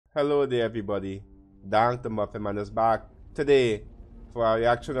Hello there, everybody. Dank the Muffin Man is back today for our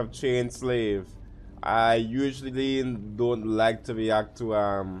reaction of Chained Slave. I usually don't like to react to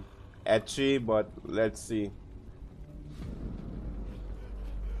ECCHI, but let's see.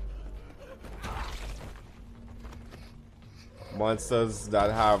 Monsters that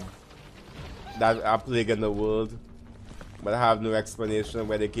are plaguing the world, but have no explanation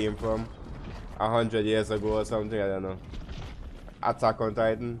where they came from. 100 years ago or something, I don't know. Attack on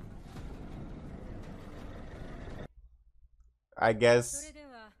Titan. I guess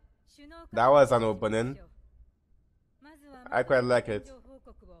that was an opening. I quite like it.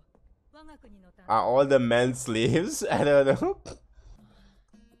 Are all the men slaves? I don't know.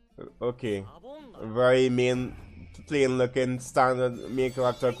 Okay. Very plain looking standard main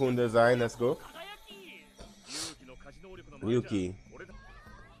character Kun design. Let's go. Yuki.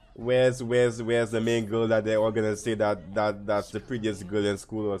 Where's the main girl that they're all gonna say that's the prettiest girl in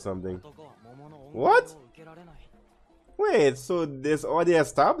school or something? What? Wait, so this already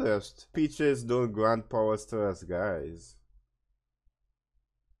established. Peaches don't grant powers to us guys.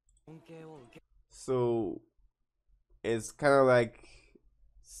 So it's kind of like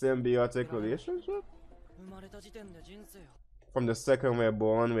symbiotic relationship. From the second we're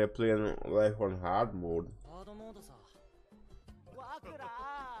born, we're playing life on hard mode.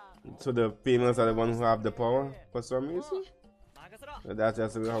 So the females are the ones who have the power for some reason. That's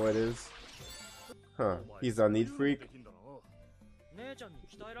just how it is. Huh? He's a neat freak.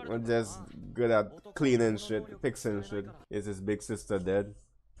 We're just good at cleaning shit, fixing shit. Is his big sister dead?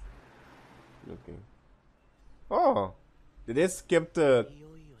 Okay. Oh, did they skip to?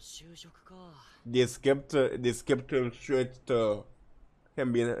 They skipped him straight to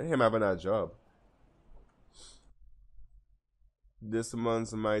him having a job. This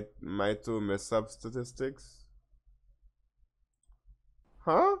month's Mito mess-up statistics.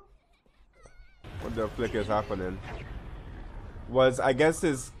 Huh? What the flick is happening? I guess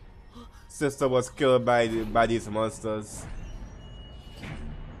his sister was killed by these monsters.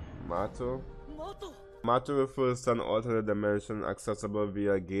 Mato refers to an alternate dimension accessible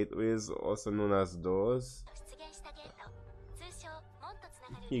via gateways, also known as doors.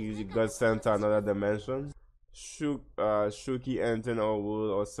 He got sent to another dimension. Shuki entering our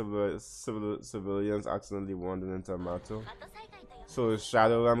world, or civilians accidentally wandered into Mato. So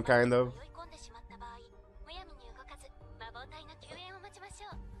Shadow Realm kind of.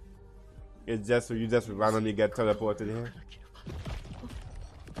 It's just you just randomly get teleported here.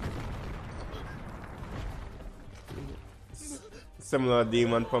 Similar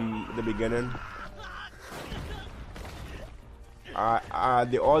demon from the beginning.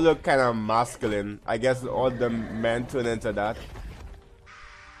 They all look kind of masculine. I guess all the men turn into that.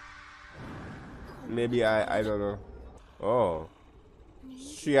 Maybe I don't know. Oh,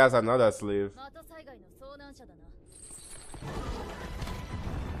 she has another slave.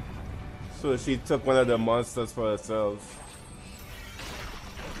 So she took one of the monsters for herself.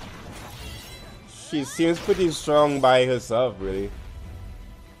 She seems pretty strong by herself, really.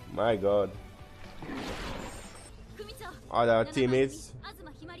 My god. Other teammates.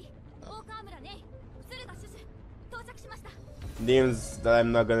 Names that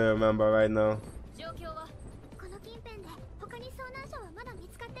I'm not gonna remember right now.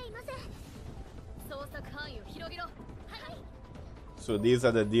 So these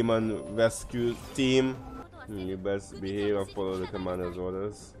are the demon rescue team. You best behave and follow the commander's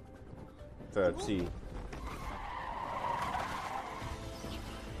orders. 30.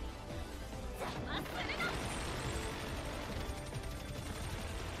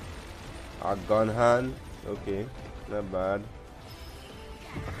 A gun hand. Okay, not bad.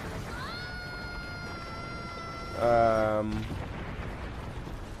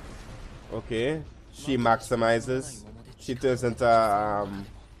 Okay, she maximizes. She turns into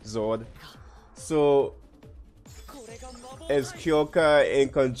Zord. So is Kyoka in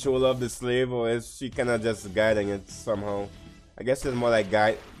control of the slave, or is she kind of just guiding it somehow? I guess it's more like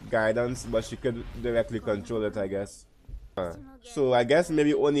guidance, but she could directly control it, I guess. So I guess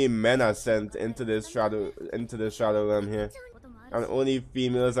maybe only men are sent into the shadow realm here, and only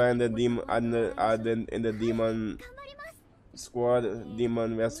females are in the demon squad,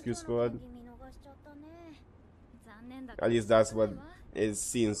 demon rescue squad. At least that's what is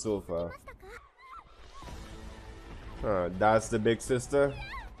seen so far. That's the big sister.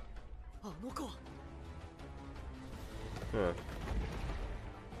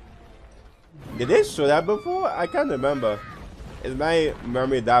 Did they show that before? I can't remember. Is my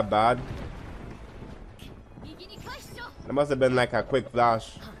memory that bad? It must have been like a quick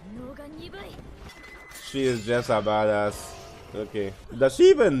flash. She is just a badass. Okay. Does she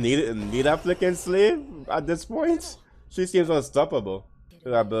even need a flicking slave at this point? She seems unstoppable.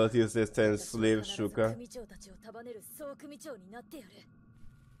 Her ability to enslave Shuka.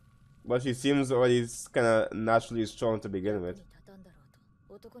 But she seems already kinda naturally strong to begin with.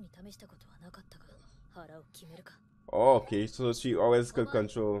 Oh, okay, so she always could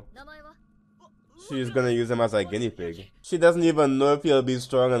control. She's gonna use him as a guinea pig. She doesn't even know if he'll be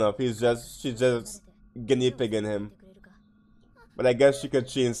strong enough. She's just guinea pigging him. But I guess she could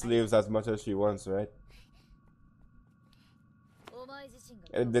chain slaves as much as she wants, right?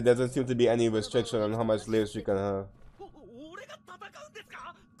 And there doesn't seem to be any restriction on how much slaves she can have.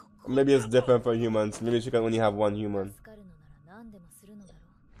 Maybe it's different for humans. Maybe she can only have one human.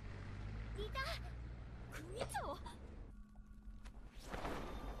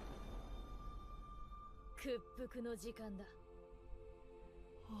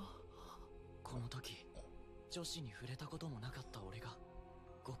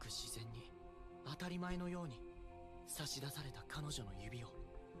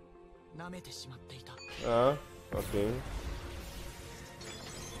 Okay.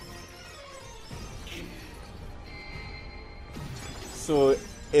 So,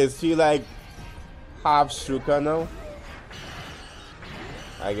 is he like half Shuka now?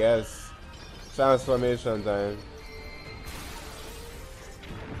 I guess. Transformation time.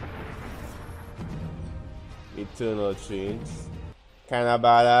 Eternal change. Kinda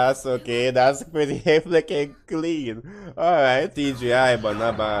badass. Okay, that's pretty flicking clean. Alright, TGI, but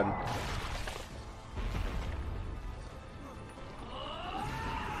not bad.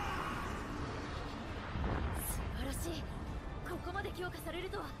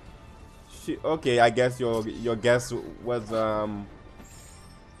 Okay, I guess your guess was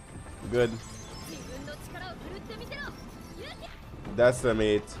good.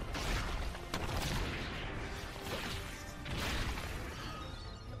 Decimate.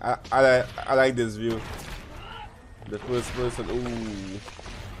 I like this view. The first person. Ooh.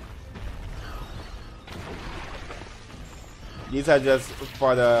 These are just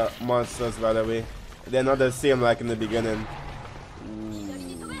for the monsters, by the way. They're not the same like in the beginning.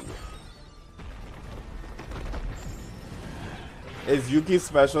 Is Yuki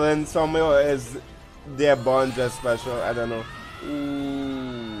special in some way, or is their bond just special? I don't know.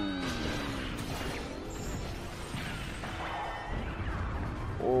 Ooh.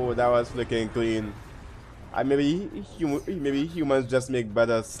 Oh, that was flicking clean. Maybe humans just make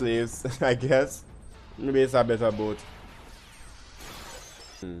better slaves. I guess. Maybe it's a better boat.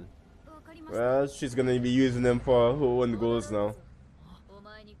 Well, she's gonna be using them for her own goals now.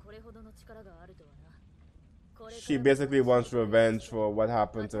 She basically wants revenge for what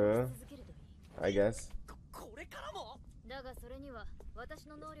happened to her, I guess.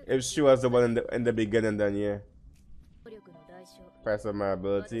 If she was the one in the beginning, then yeah. Price of my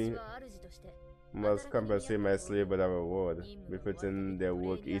ability must compensate my slave with a reward, befitting their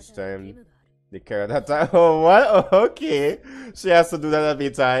work each time they carry that time. Oh, what? Oh, okay. She has to do that every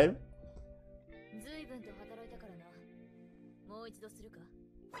time.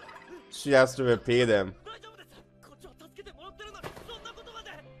 She has to repay them.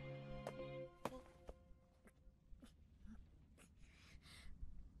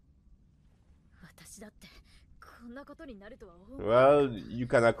 Well, you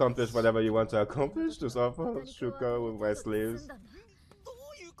can accomplish whatever you want to accomplish to suffer Shuka with my slaves.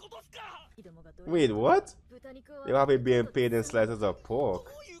 Wait, what? You have it being paid in slices of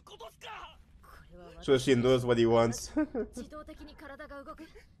pork. So she knows what he wants.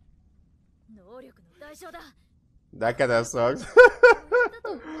 That kinda sucks.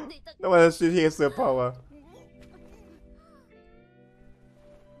 No one should hear her power.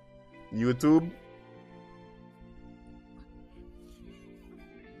 YouTube?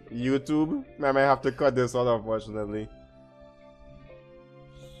 I might have to cut this out, unfortunately.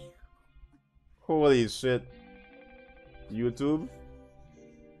 Holy shit. YouTube?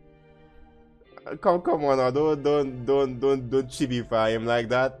 Come on now, don't chibify him like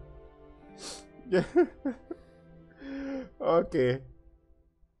that. Okay.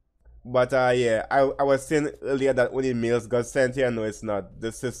 But yeah, I was saying earlier that only males got sent here. No, it's not.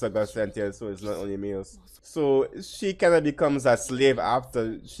 The sister got sent here, so it's not only males. So she kind of becomes a slave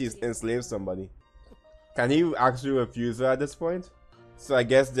after she's enslaved somebody. Can he actually refuse her at this point? So I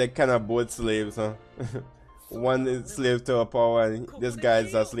guess they're kind of both slaves, huh? One is slave to her power, and this guy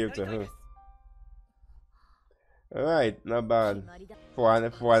is a slave to her. Alright, not bad. For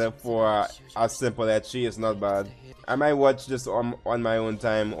a simple ECCHI, it's not bad. I might watch this on my own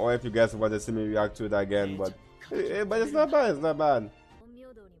time, or if you guys want to see me react to it again, but it's not bad, it's not bad.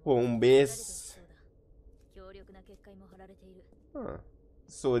 Home base. Huh.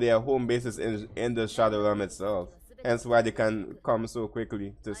 So their home base is in the Shadow Realm itself. Hence why they can come so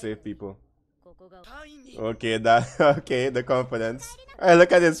quickly to save people. Okay, that okay, the confidence. I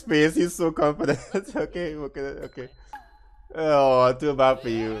look at his face, he's so confident. Okay, okay. Oh, too bad for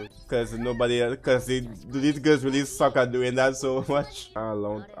you. Cause these girls really suck at doing that so much. I'm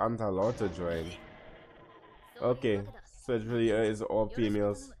not allowed to join. Okay, so it really is all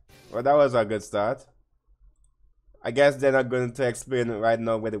females. Well, that was a good start. I guess they're not going to explain right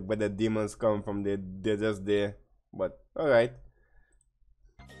now where the demons come from. They're just there. But alright.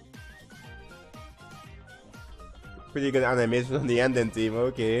 Pretty good animation on the ending team,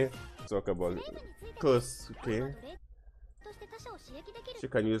 okay. Talk about close, okay. She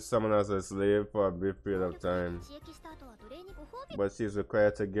can use someone as a slave for a brief period of time, but she's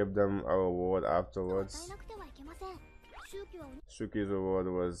required to give them a reward afterwards. Shuki's reward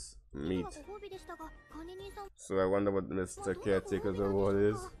was meat. So I wonder what Mr. Caretaker's reward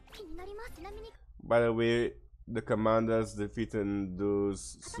is. By the way, the commanders defeating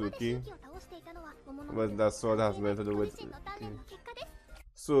those Suki. What that sword has meant to do with. Okay.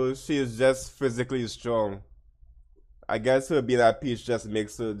 So she is just physically strong. I guess her being at peace just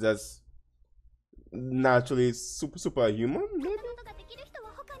makes her just naturally superhuman, maybe?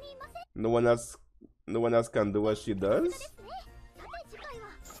 No one else can do what she does?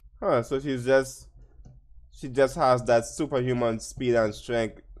 Huh, so she just has that superhuman speed and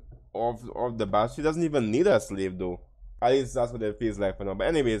strength of the bat. She doesn't even need a slave though. At least that's what it feels like for now. But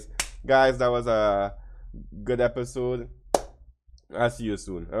anyways, guys, that was a good episode. I'll see you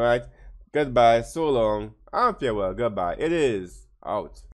soon. Alright? Goodbye, so long, and farewell, goodbye. It is out.